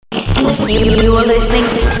You are listening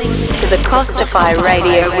to the Kostify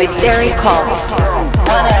Radio with Derry Kost. 1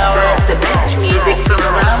 hour of the best music from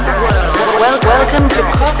around the world. Welcome to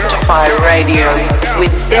Kostify Radio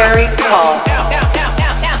with Derry Kost.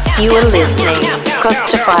 You are listening to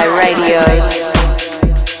Kostify Radio.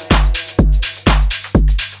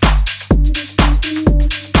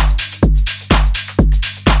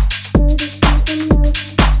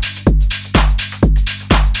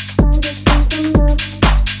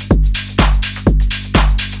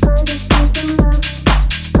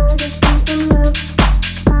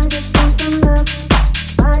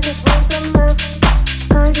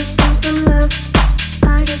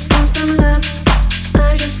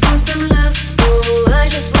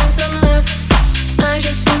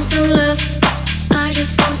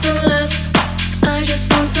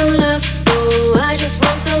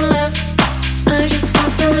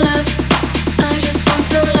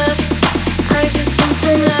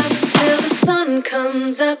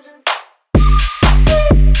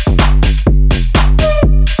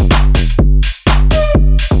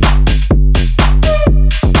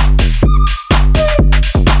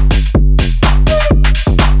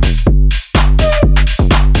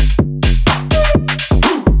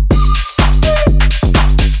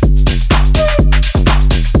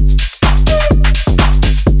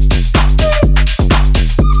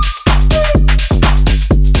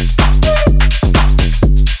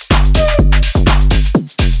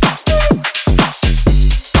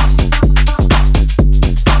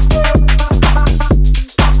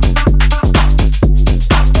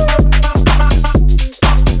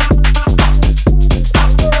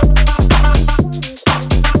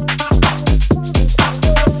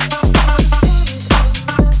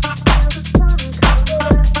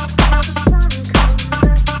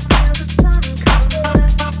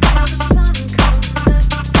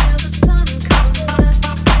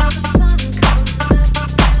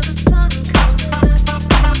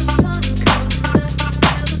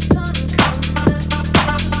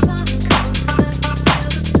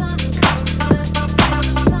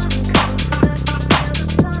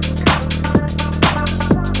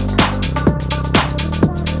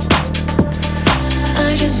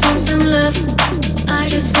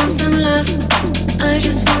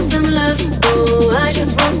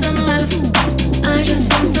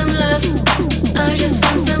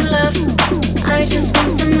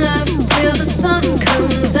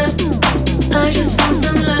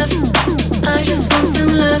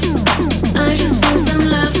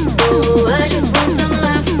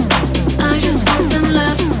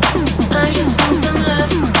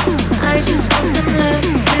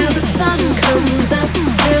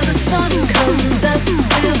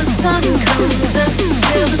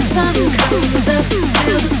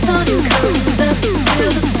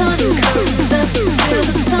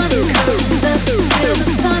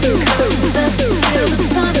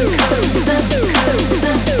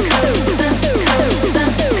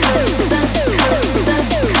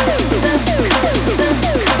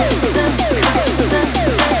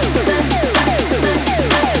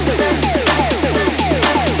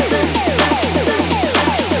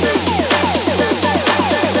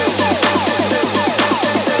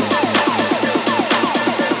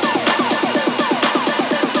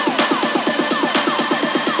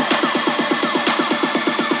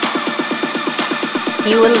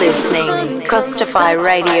 You are listening to Kostify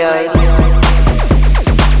Radio.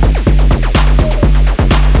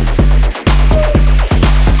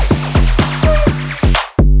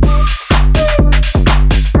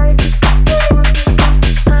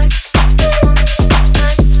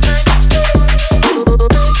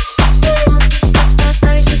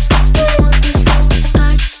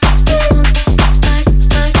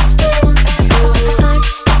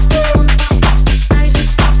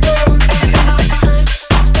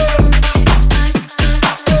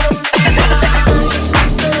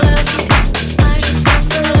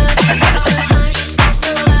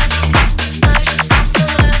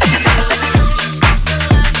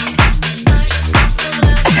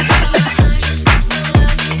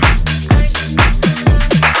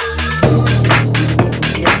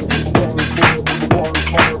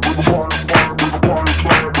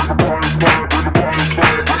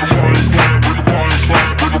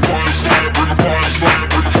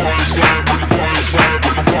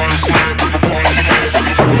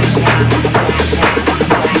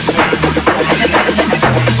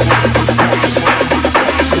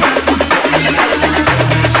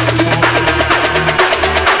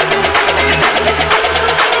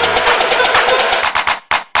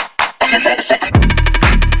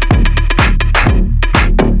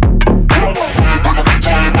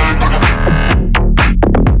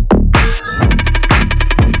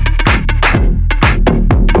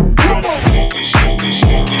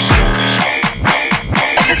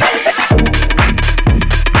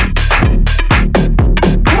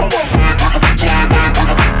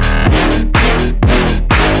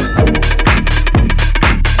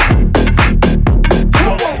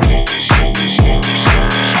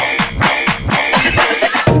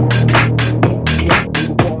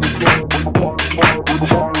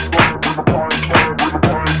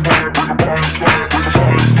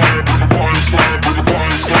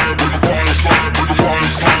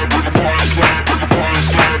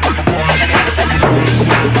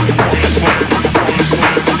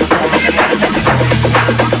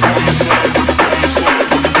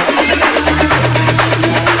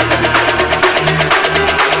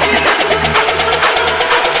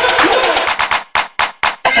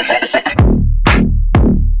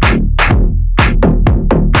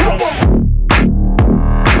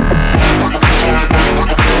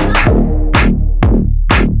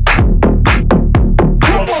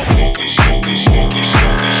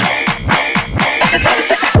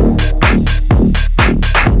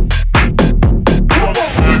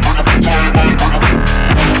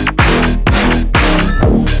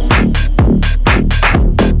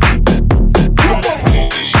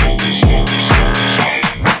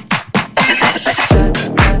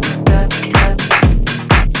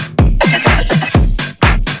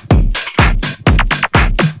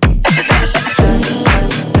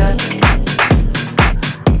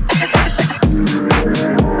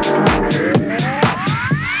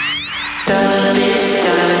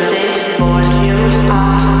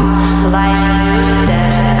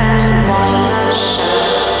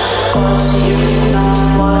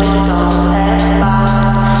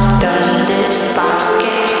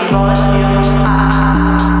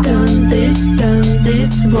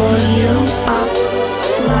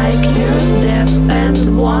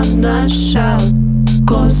 wanna shout,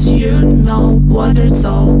 'cause you know what it's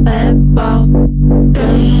all about.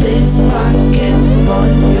 Turn this fucking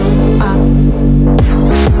volume up.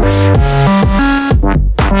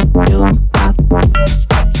 You up,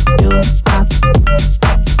 you up, you up.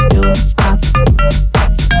 You up, you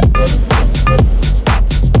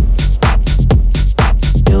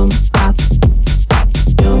up.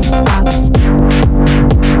 You up.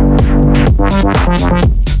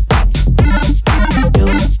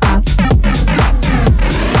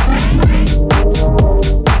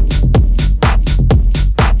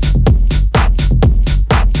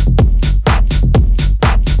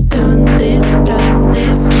 Turn this, turn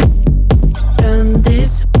this, turn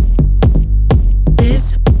this,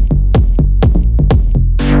 this.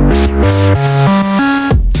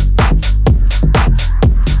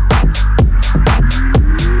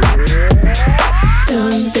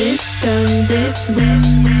 Turn this,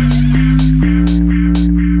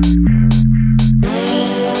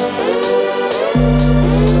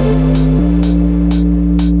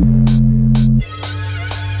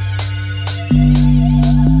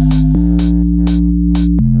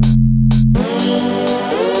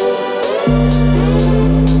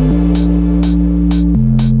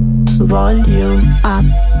 volume up,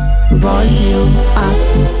 volume up,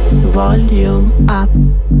 volume up,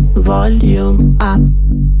 volume up,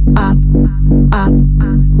 up, up,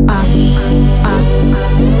 up, up,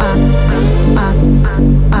 up,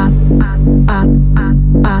 up, up, up,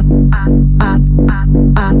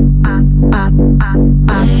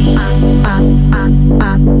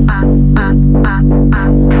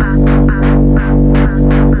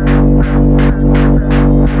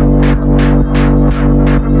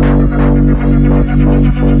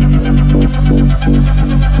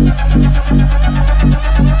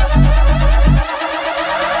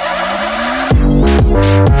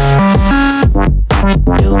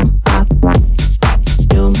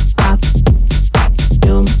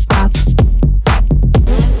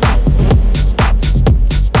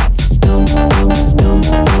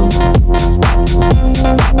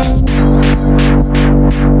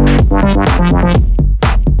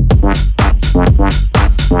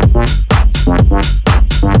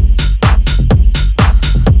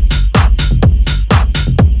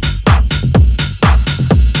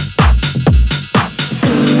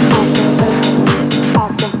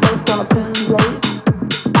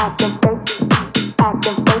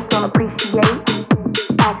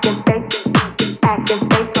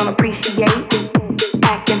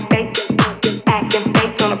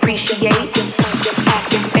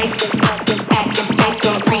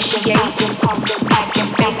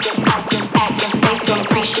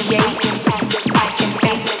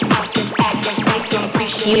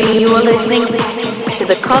 You are listening to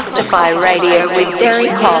the Kostify Radio with Derry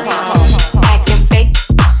Kost. Acting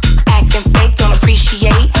fake, don't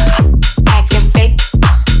appreciate. Acting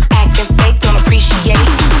fake, don't appreciate.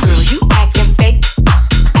 Girl, you acting fake,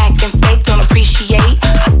 don't appreciate.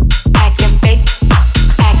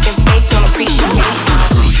 Acting fake, don't appreciate.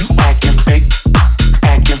 Girl, you acting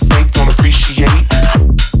fake, don't appreciate.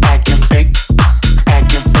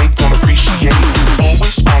 Acting fake, don't appreciate.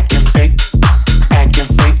 Always acting fake,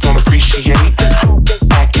 don't appreciate.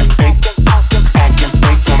 Acting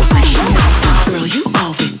fake, don't appreciate. Girl, you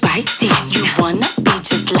always biting. You wanna be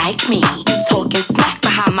just like me. You talking smack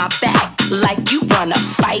behind my back, like you wanna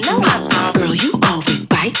fight me. Girl, you always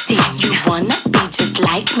biting. You wanna be just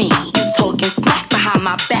like me. You talking smack behind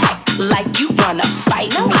my back, like you wanna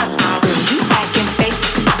fight me. Girl, you acting fake,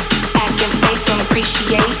 don't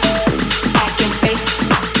appreciate. Acting fake,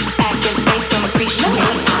 don't appreciate.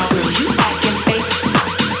 Girl, you acting fake, don't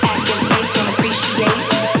appreciate. Acting fake, don't appreciate.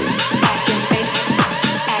 Acting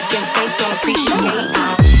fake, don't appreciate.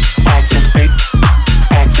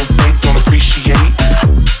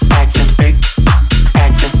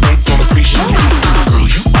 Acting fake, don't appreciate. Girl,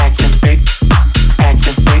 you acting fake,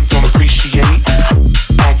 don't appreciate.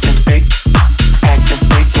 Acting fake,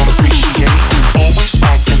 don't appreciate. Always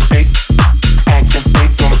acting fake,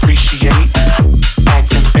 don't appreciate.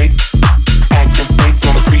 Acting fake,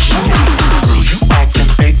 don't appreciate. Girl, you acting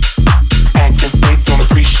fake, don't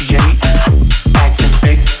appreciate. Acting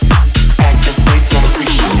fake, don't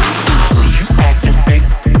appreciate.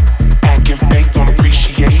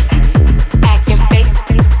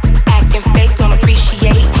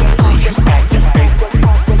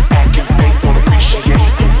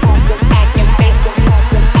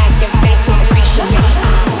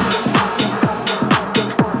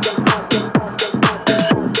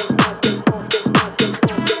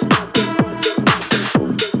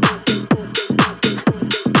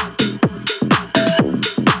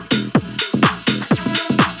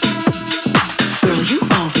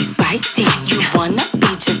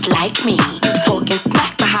 like me. You talking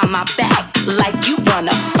smack behind my back like you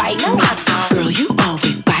wanna fight me. Girl, you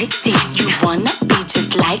always biting. You wanna be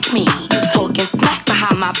just like me. You talking smack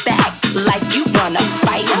behind my back like you wanna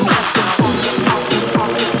fight me.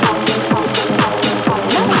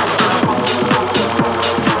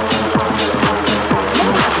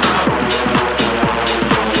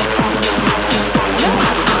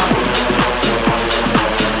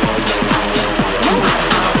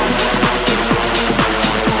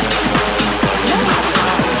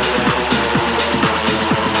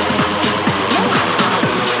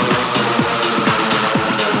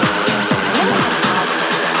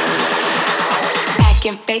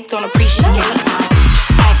 Acting fake, don't appreciate.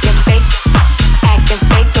 Acting fake,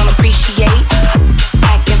 don't appreciate.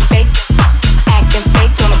 Acting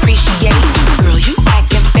fake, don't appreciate. Girl, you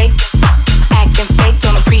acting fake,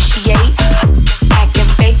 don't appreciate. Acting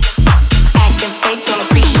fake, don't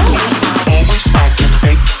appreciate. Always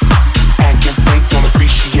acting fake, don't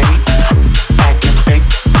appreciate.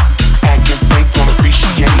 Acting fake, don't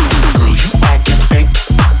appreciate. Girl, you acting fake,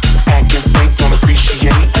 don't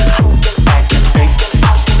appreciate. Acting fake,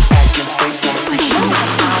 don't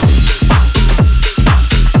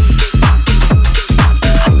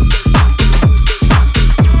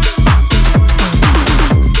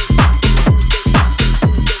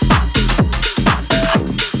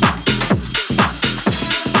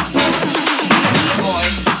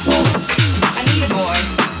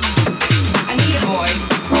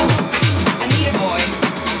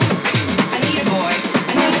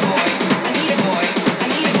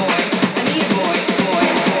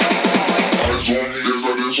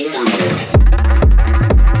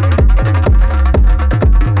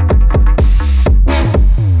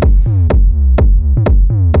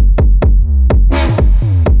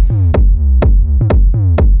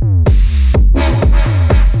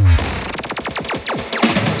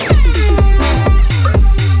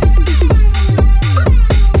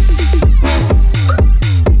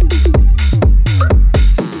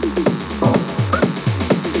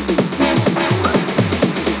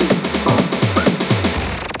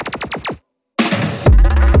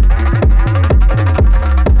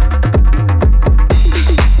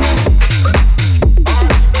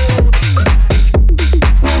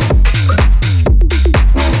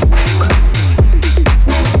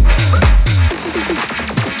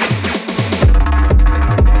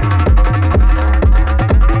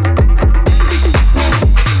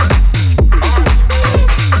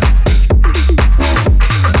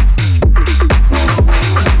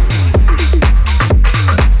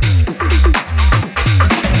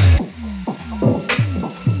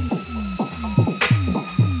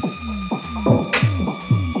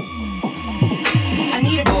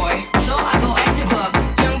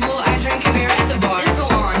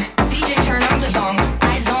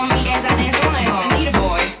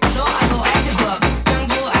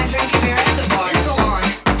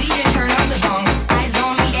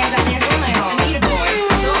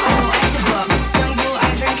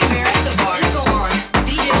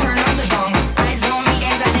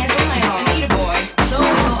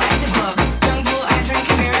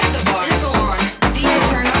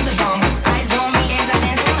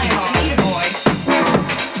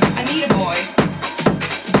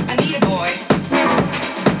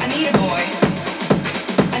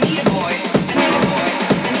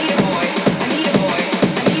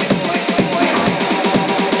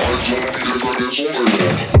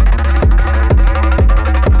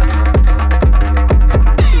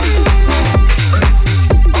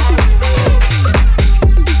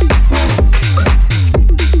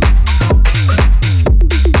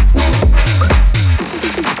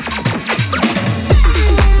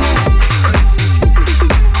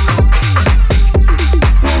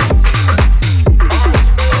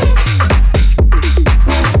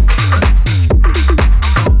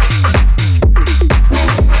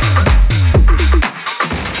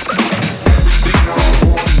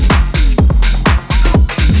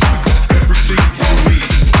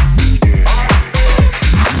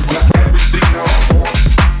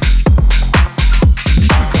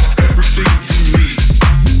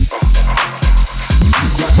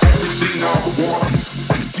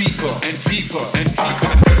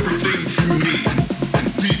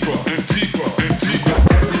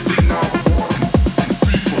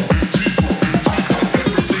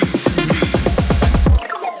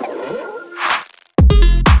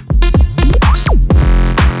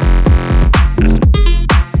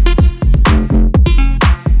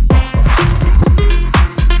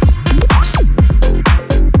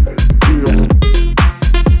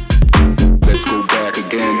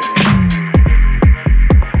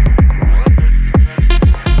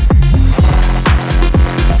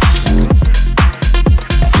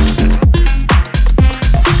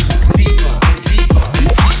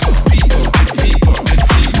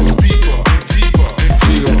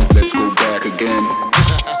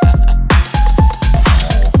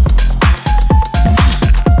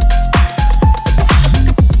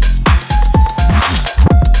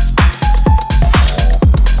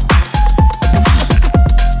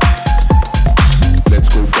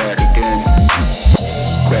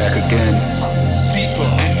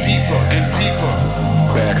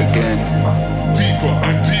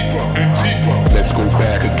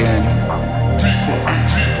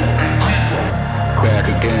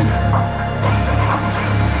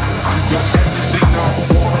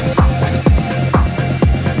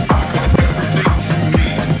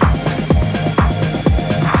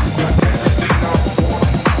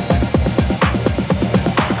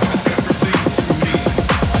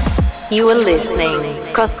You are listening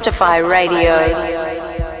Kostify Radio.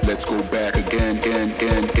 Let's go back again, again,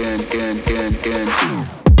 again, again, again, again,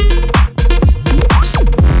 again.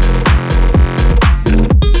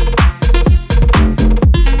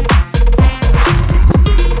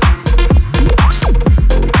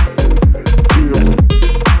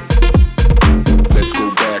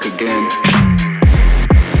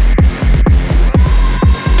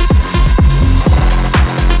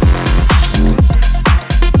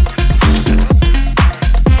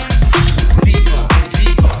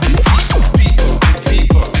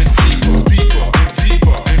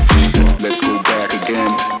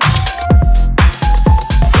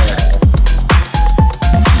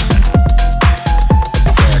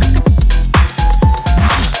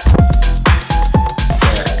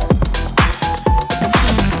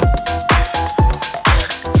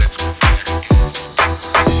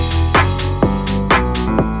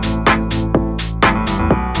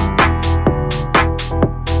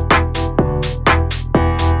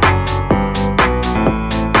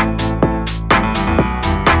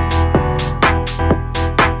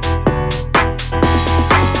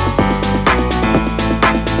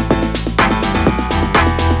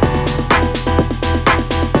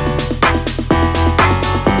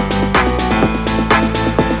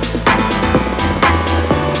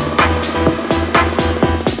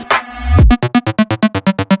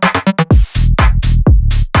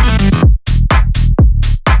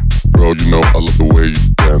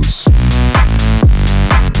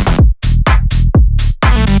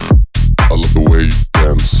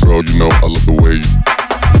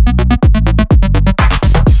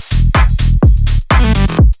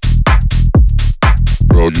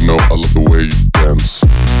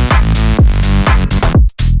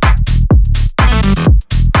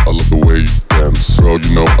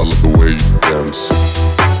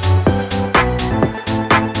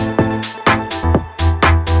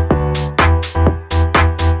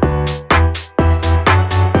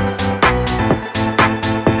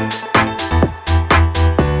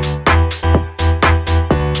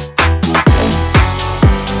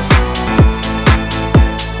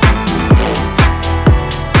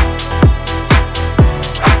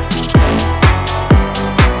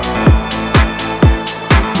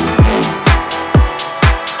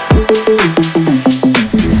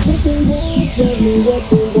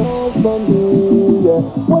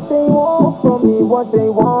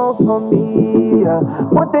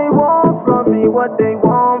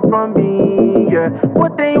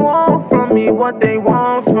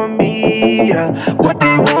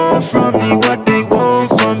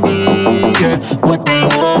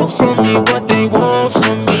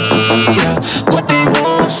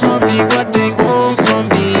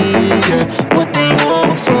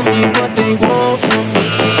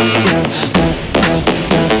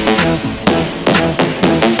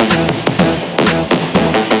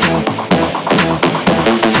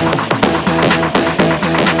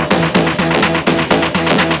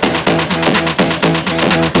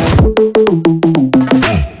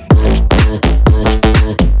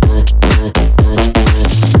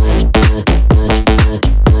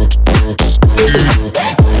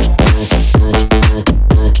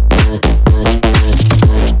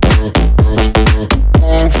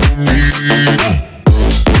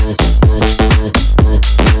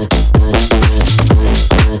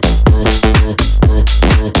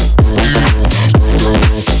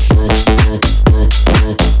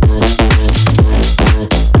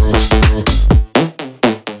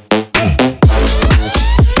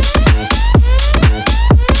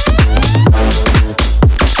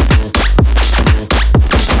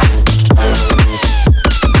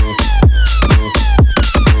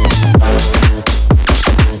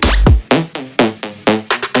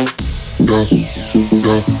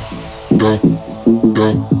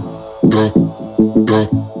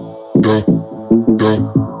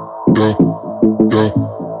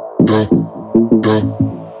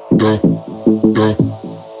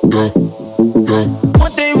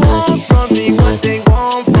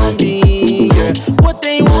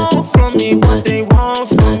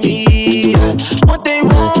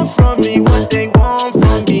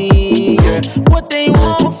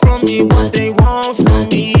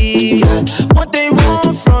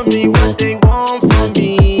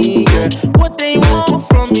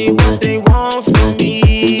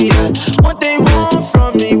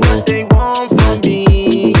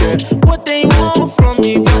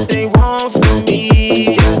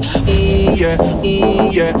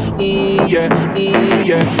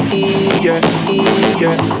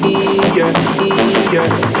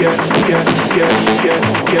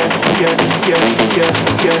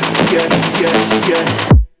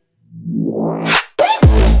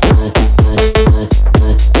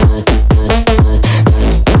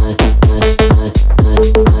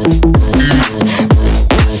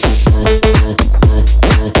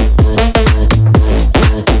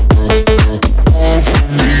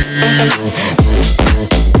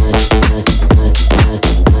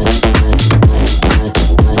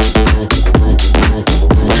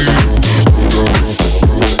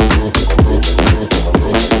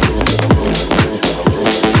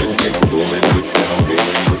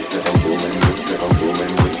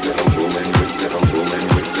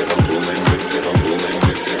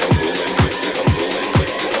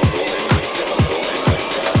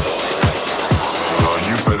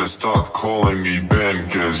 stop calling me Ben,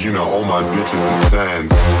 cause you know all my bitches are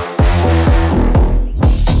tens.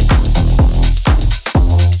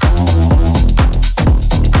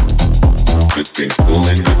 Just been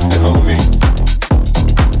coolin' with the homies.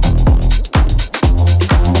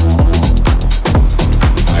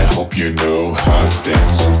 I hope you know how to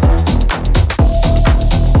dance.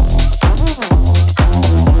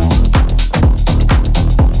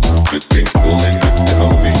 Just been coolin' with the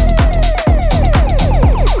homies.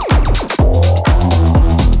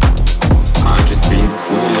 I'm just being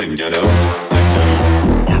coolin', you know.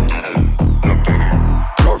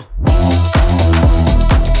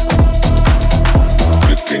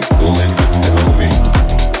 Just been coolin' with the homies.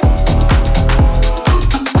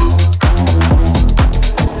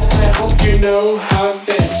 I hope you know how to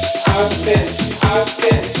dance, how to dance, how to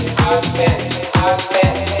dance, how to dance, how to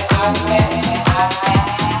dance, how to dance.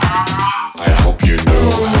 I hope you know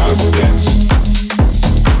how to dance.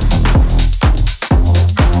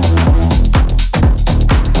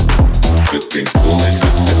 Just been coolin'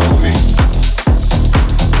 with the homies.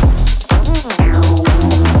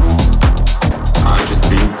 I'm just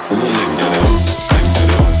being coolin', you know.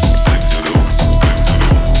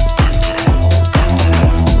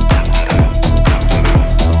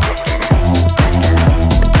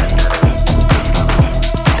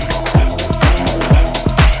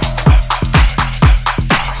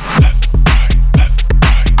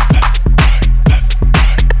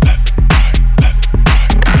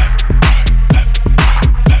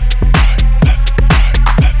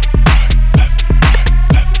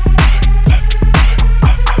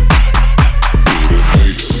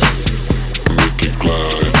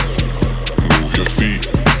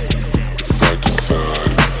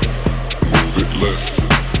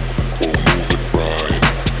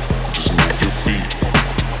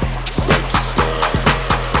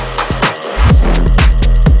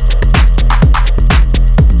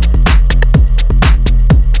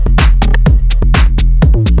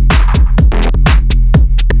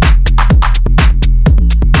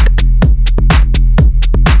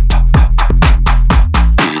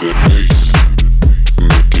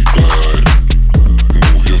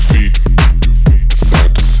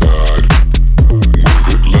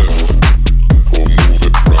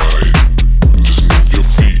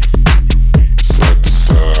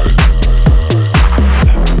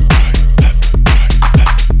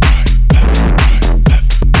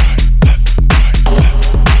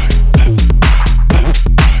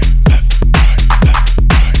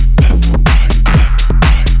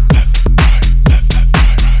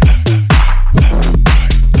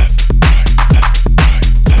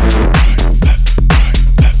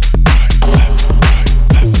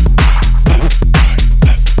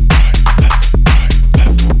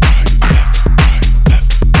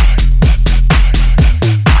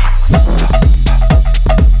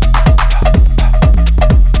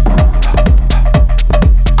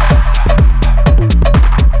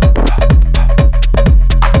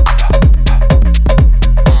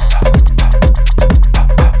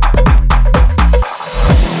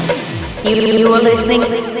 You are listening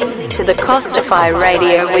to the Kostify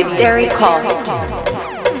Radio with Derry Kost.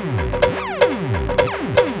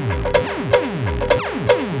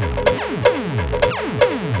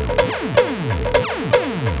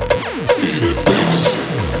 Feel the bass,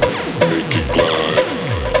 make it glide.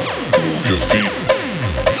 Move your feet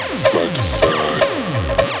side to side.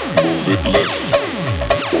 Move it left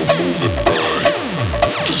or move it right.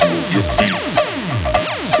 Just move your feet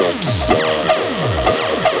side to side.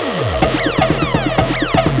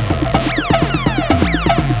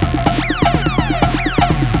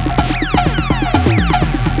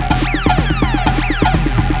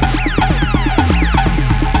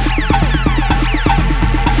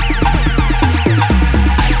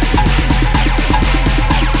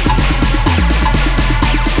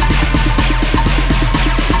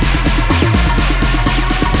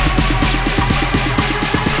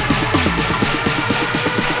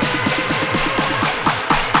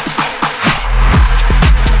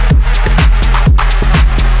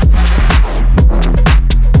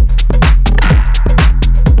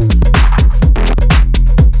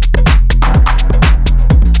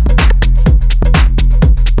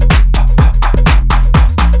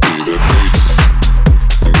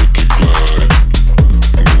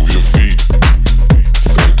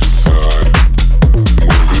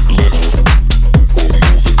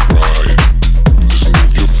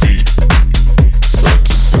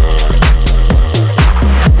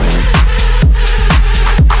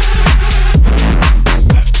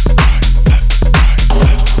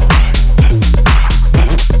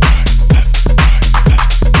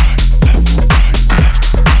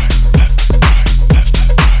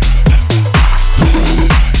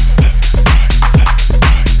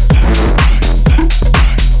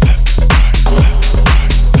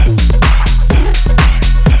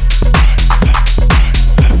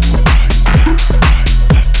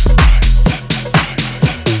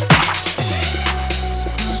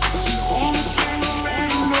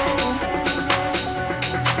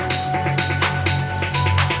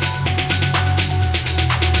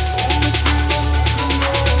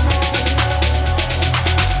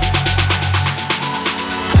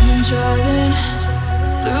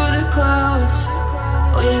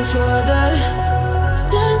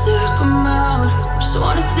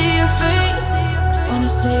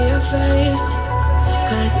 see your face,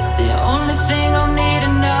 'cause it's the only thing I'm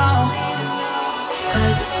needing now.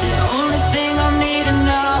 'Cause it's the only thing I'm needing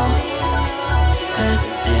now. 'Cause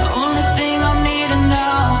it's the only thing I'm needing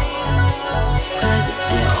now. 'Cause it's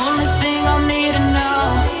the only thing I'm needing now.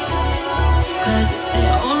 'Cause it's the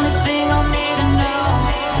only thing I'm needing now.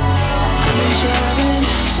 I've been driving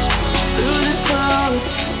through the clouds,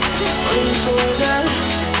 waiting for the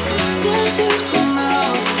sun to come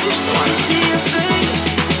out. Just wanna see your face,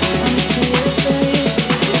 wanna see your face.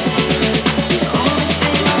 'Cause it's the only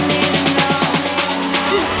thing I'm needing now.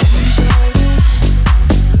 I've been driving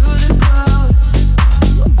through the clouds.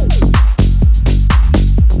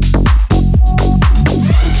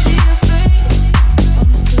 Wanna see your face,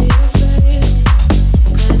 wanna see your face.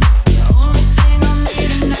 'Cause it's the only thing I'm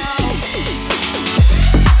needing now.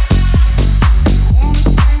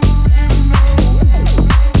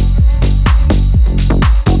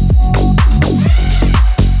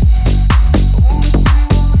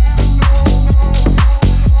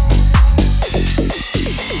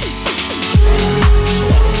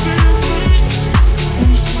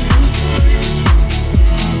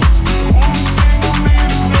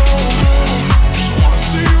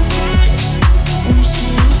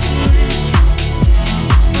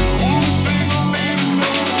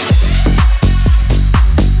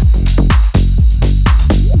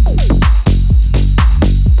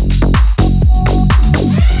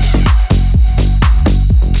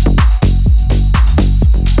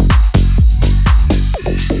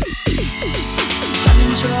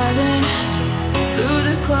 Driving through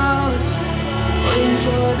the clouds, waiting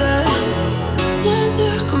for the sun to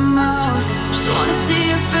come out. Just wanna see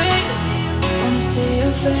your face, wanna see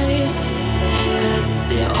your face. 'Cause it's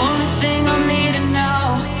the only thing I'm needing now.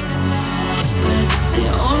 'Cause it's the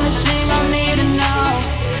only thing I'm needing now.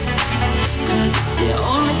 'Cause it's the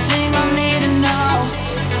only thing I'm needing now.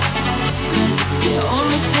 'Cause it's the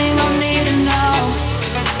only thing I'm needing now.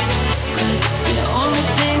 'Cause it's the only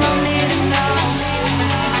thing I'm needing now.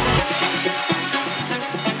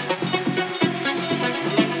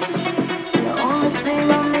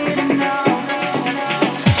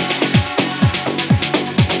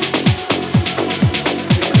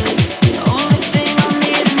 Only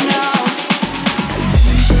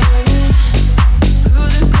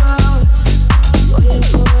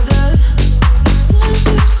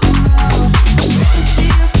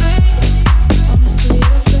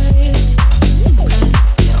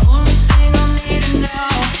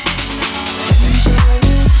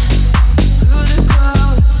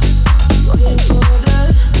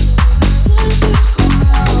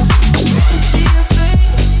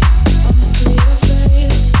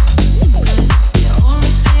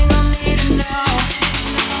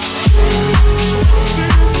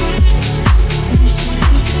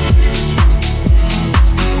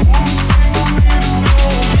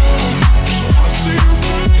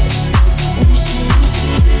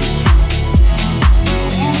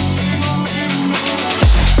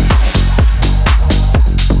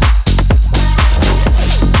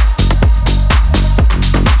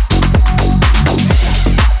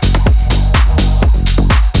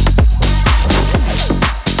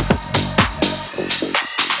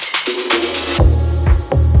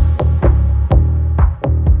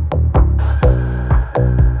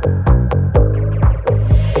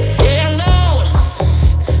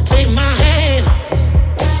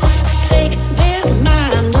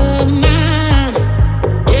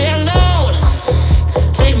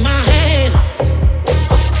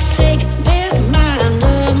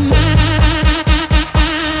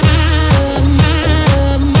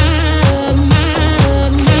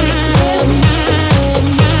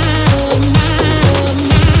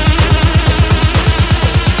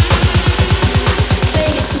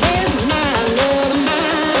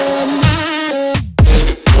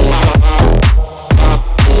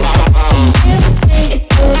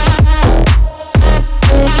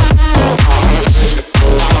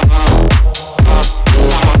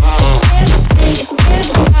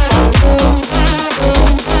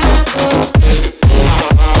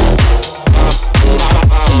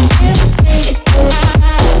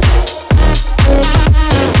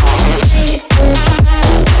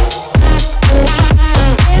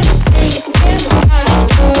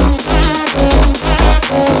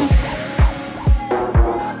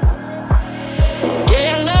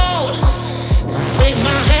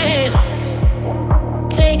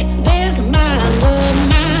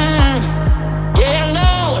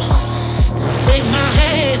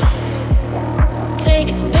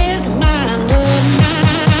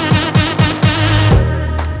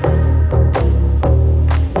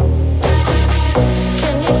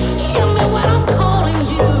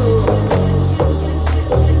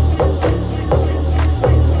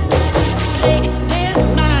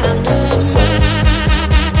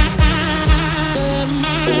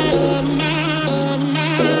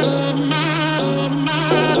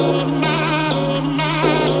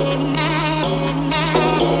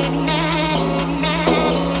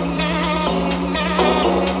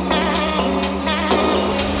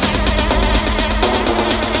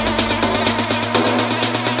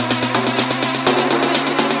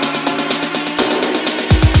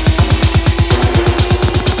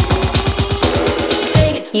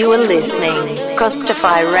You are listening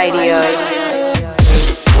Kostify Radio.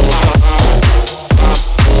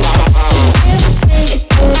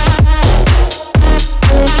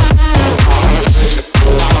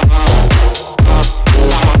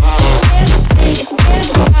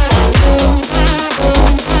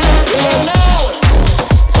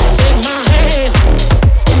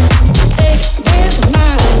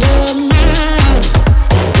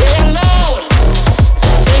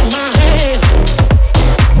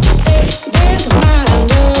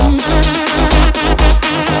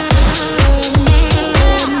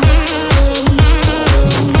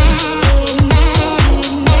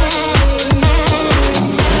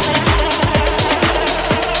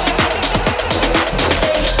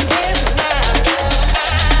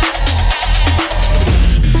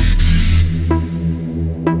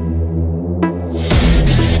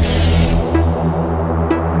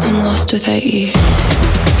 Without you.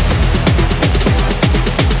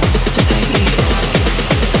 Without you.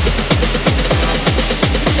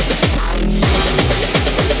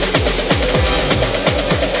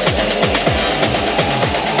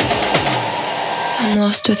 I'm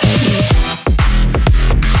lost without you.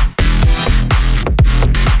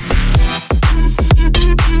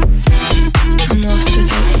 I'm lost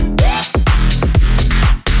without you.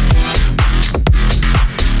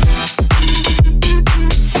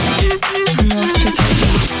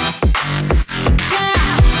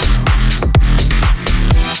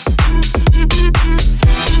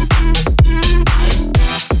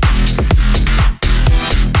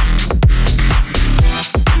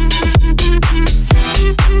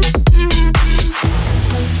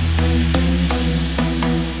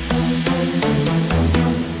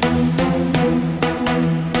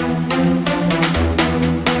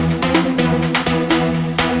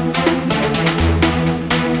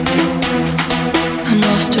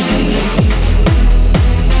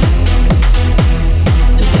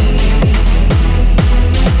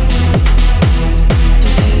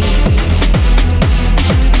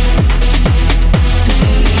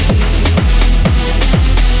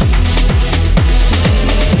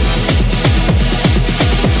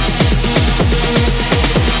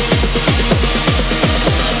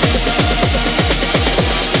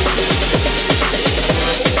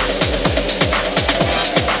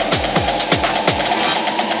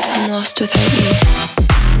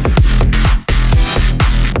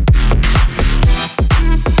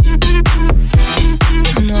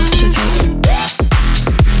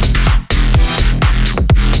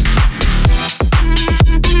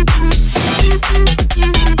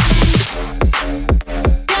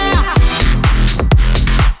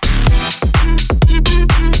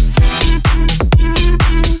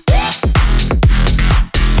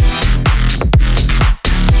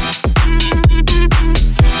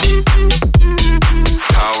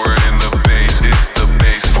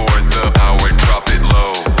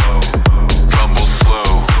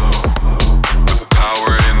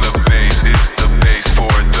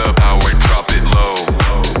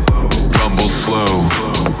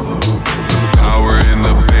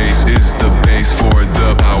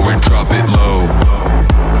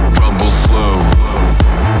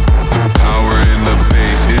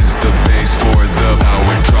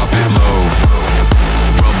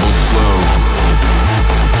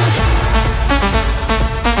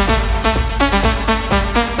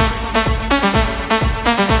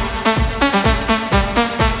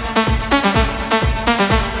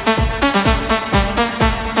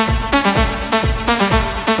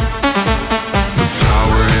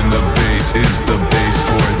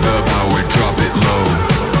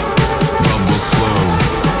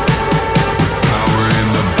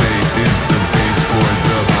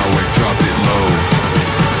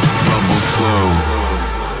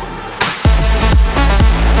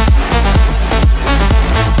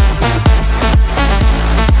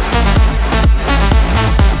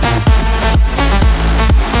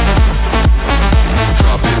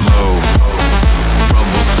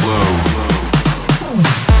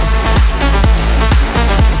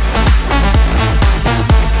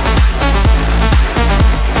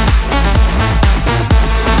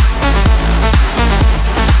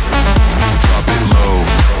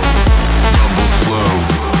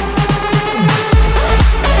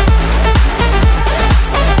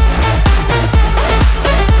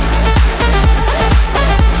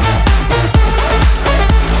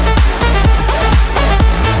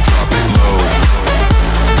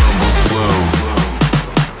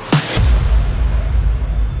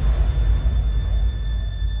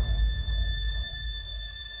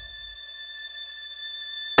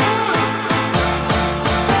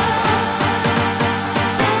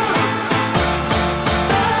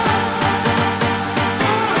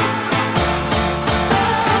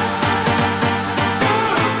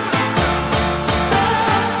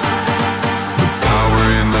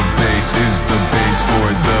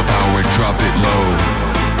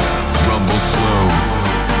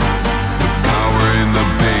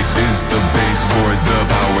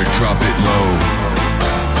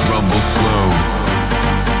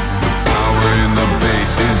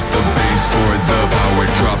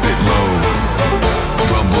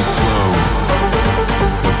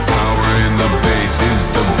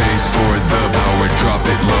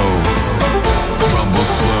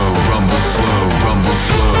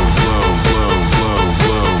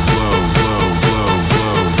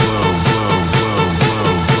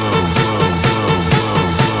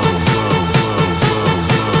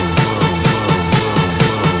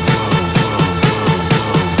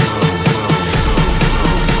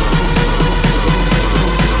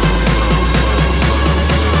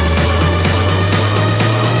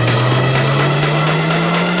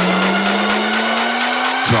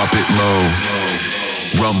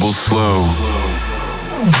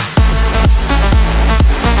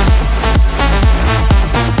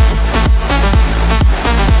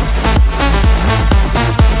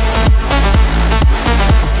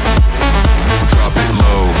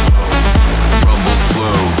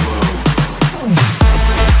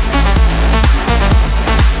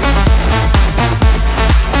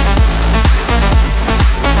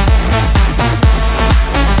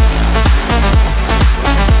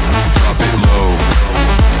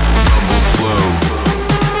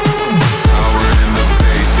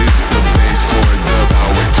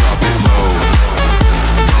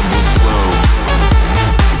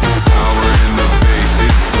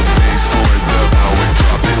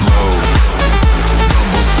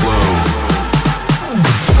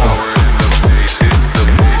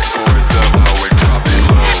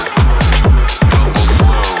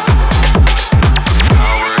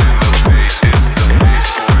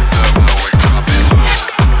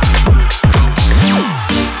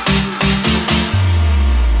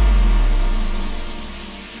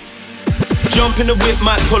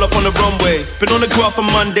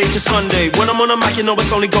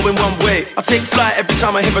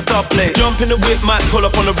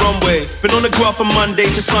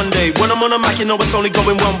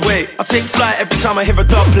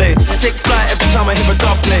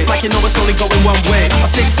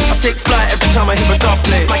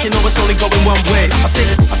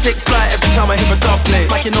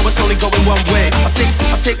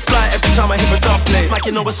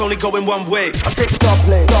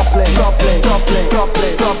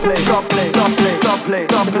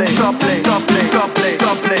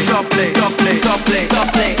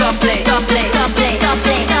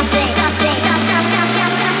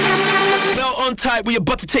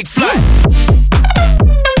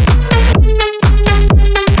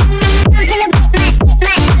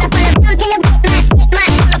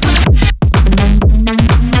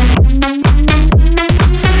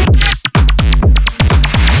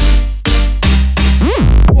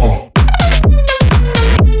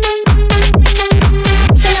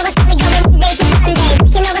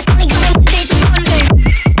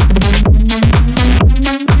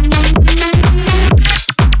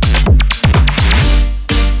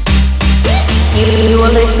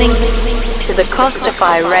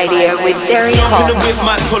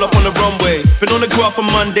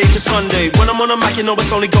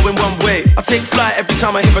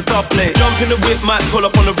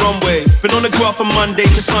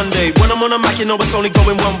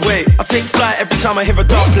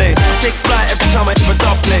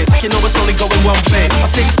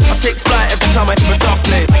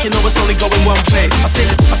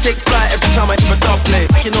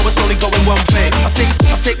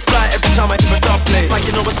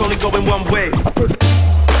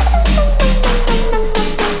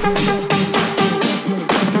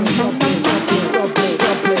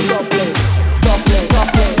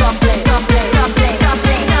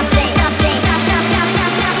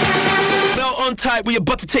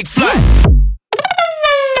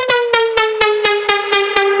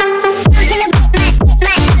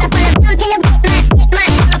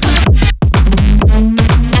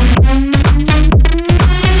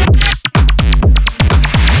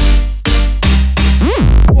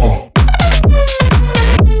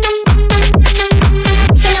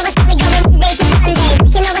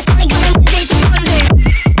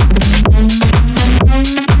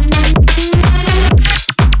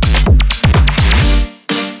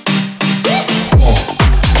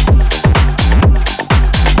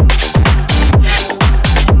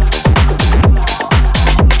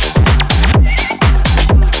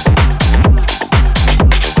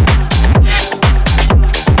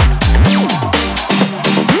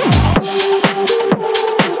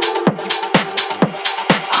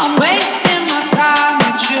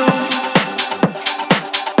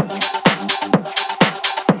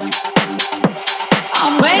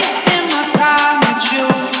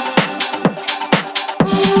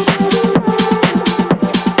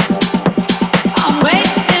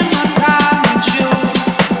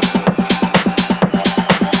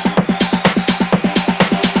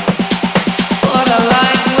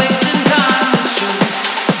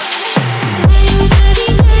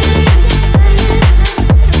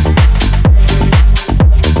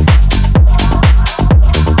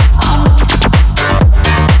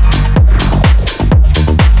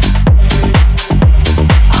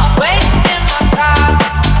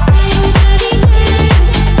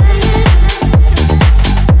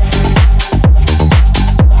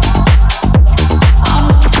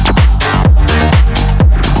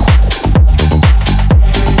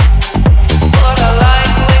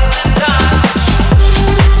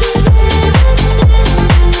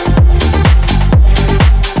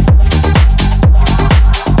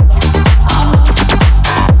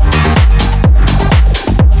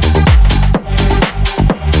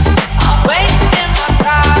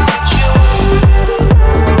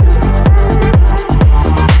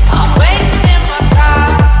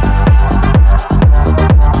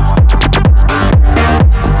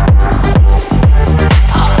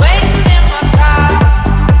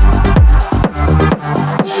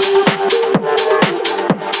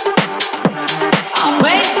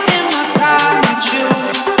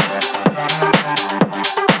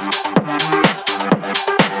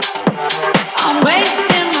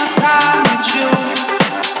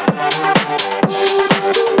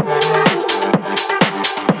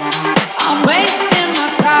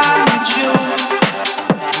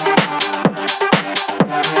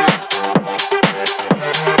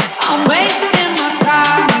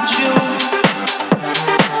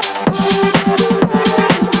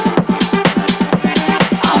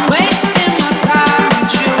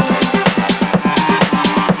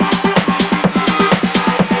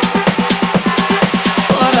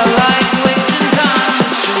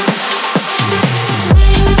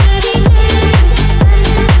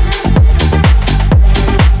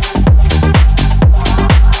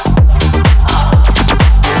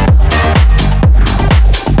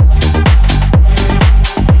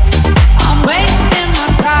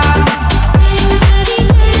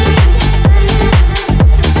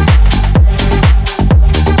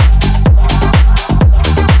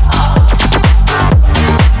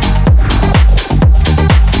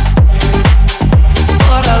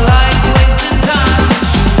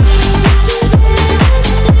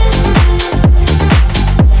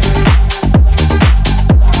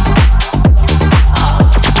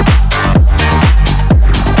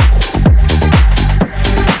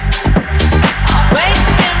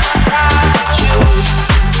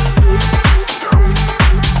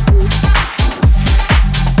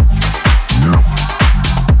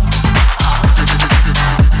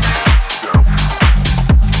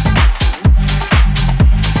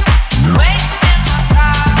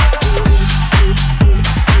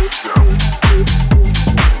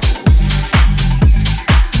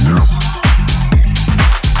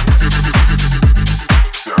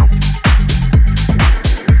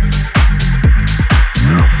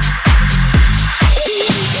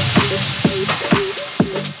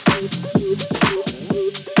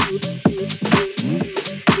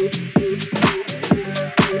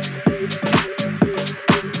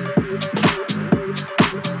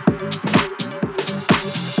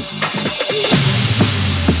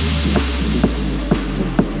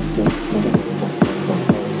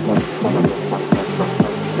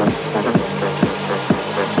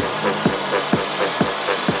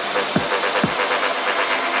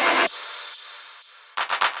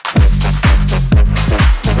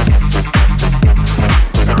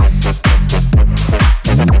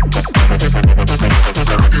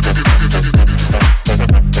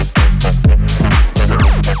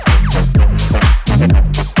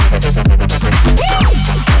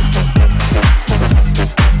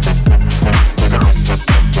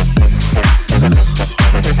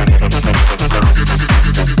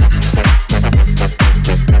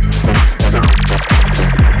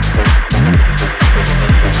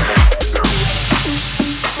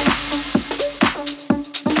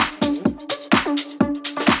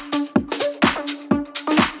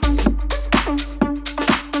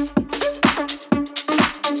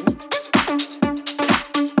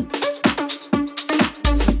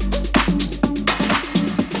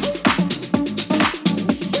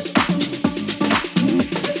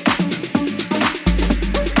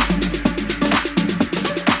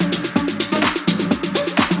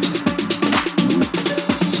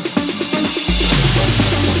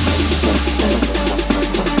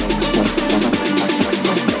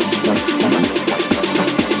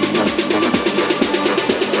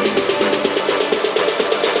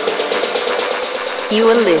 You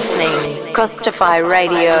are listening Kostify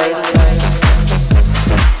Radio.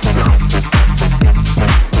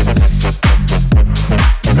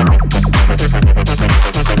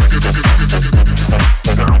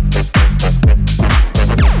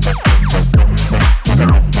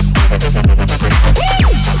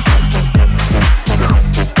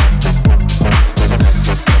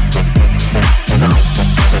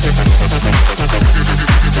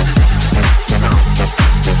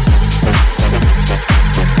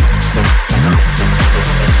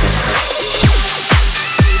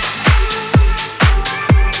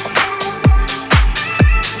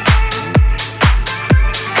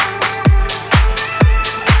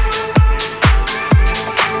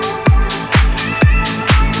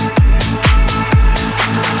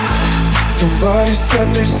 Somebody said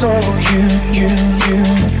they saw you.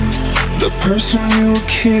 The person you were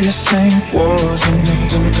kissing wasn't me.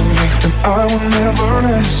 And I would never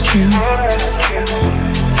ask you.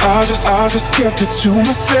 I just kept it to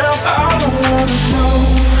myself. I don't wanna know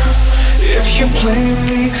if you're playing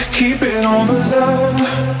me, keep it on the low.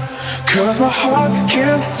 Cause my heart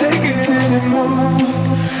can't take it anymore.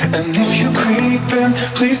 And if you're creeping,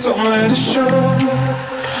 please don't let it show.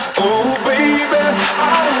 Oh baby,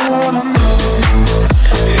 I don't wanna know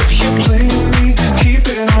if you're playing me, keep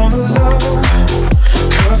it on the low.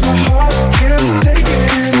 Cause my heart can't take it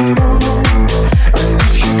anymore. And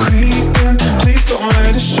if you're creeping, please don't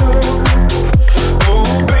let it show. Oh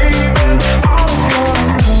baby, I don't wanna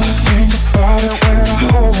know. Think about it when I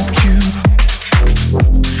hold you.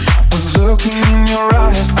 When looking in your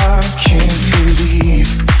eyes, I can't believe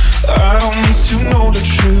I don't need to know the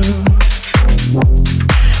truth.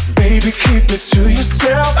 Baby, keep it to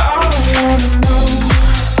yourself. I don't wanna know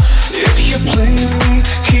if you're playing me,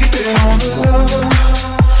 keep it on the low.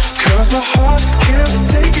 Cause my heart can't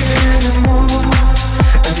take it anymore.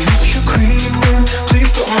 And if you're creeping,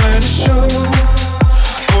 please don't let it show.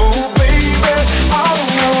 Oh baby, I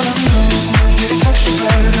don't wanna know. Did he touch you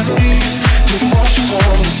better than me? Did he watch you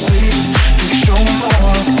fall asleep? Did he show him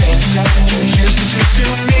all the things that you used to do to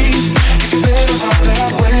me? If you're better off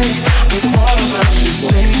that way, with what I let you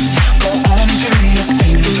say, go on, do your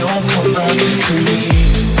thing, but don't come back to me.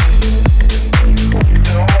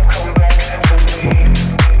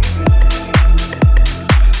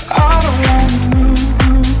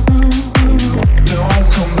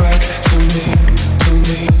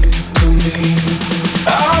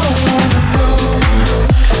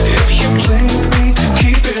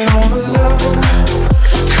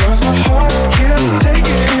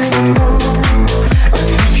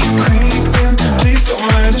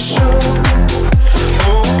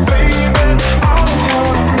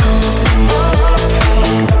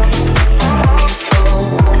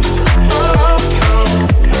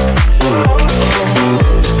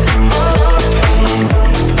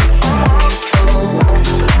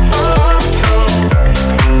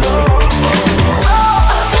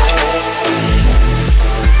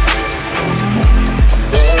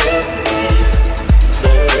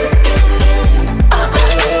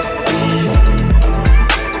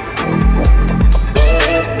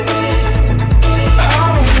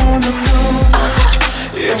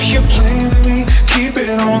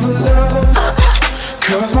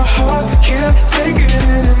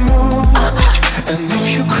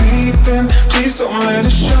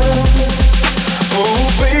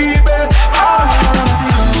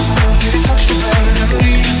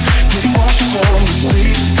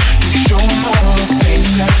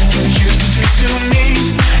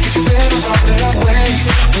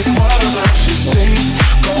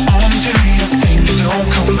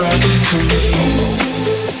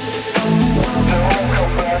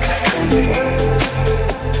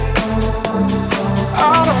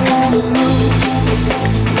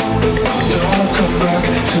 Don't come back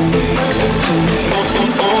to me.